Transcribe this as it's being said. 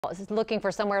Is looking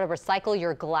for somewhere to recycle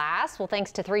your glass? Well,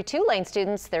 thanks to 3 Tulane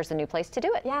students, there's a new place to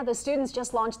do it. Yeah, the students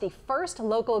just launched the first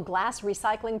local glass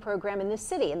recycling program in the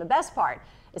city. And the best part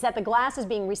is that the glass is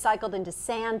being recycled into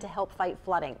sand to help fight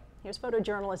flooding. Here's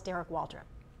photojournalist Derek Waldrip.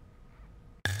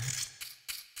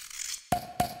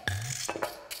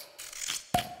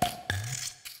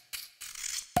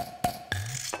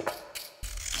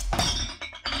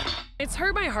 It's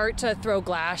hurt my heart to throw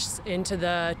glass into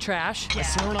the trash. Yeah.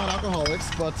 So we're not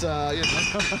alcoholics, but you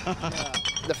know.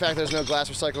 The fact there's no glass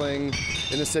recycling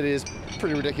in the city is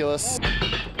pretty ridiculous.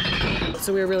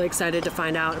 So we were really excited to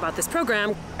find out about this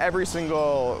program. Every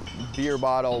single beer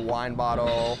bottle, wine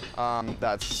bottle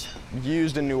that's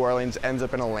used in New Orleans ends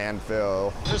up in a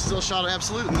landfill. There's still a shot of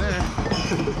Absolute in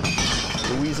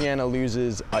there. Louisiana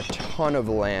loses a ton of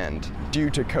land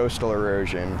due to coastal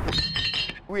erosion.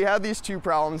 We had these 2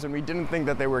 problems and we didn't think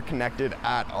that they were connected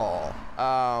at all.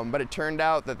 But it turned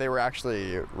out that they were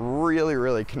actually really,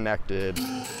 really connected. We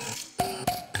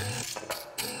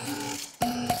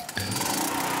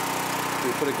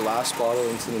put a glass bottle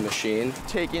into the machine.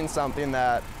 Taking something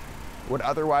that would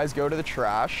otherwise go to the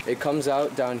trash. It comes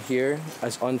out down here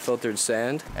as unfiltered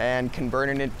sand. And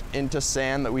converting it into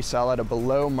sand that we sell at a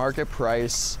below market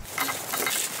price.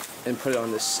 And put it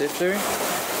on the sifter.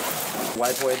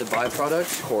 Wipe away the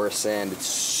byproduct. Coarse sand, it's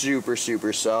super,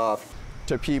 super soft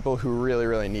to people who really,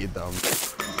 really need them.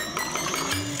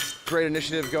 Great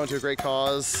initiative, going to a great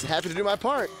cause. Happy to do my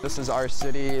part. This is our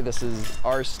city, this is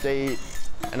our state,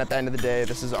 and at the end of the day,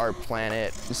 this is our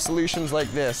planet. Solutions like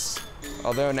this,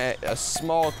 although a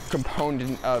small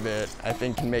component of it, I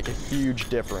think can make a huge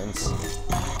difference.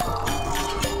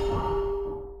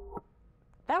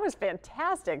 That was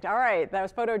fantastic. All right, that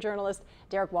was photojournalist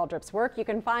Derek Waldrip's work. You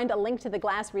can find a link to the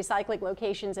glass recycling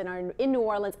locations in New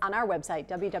Orleans on our website,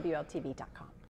 wwltv.com.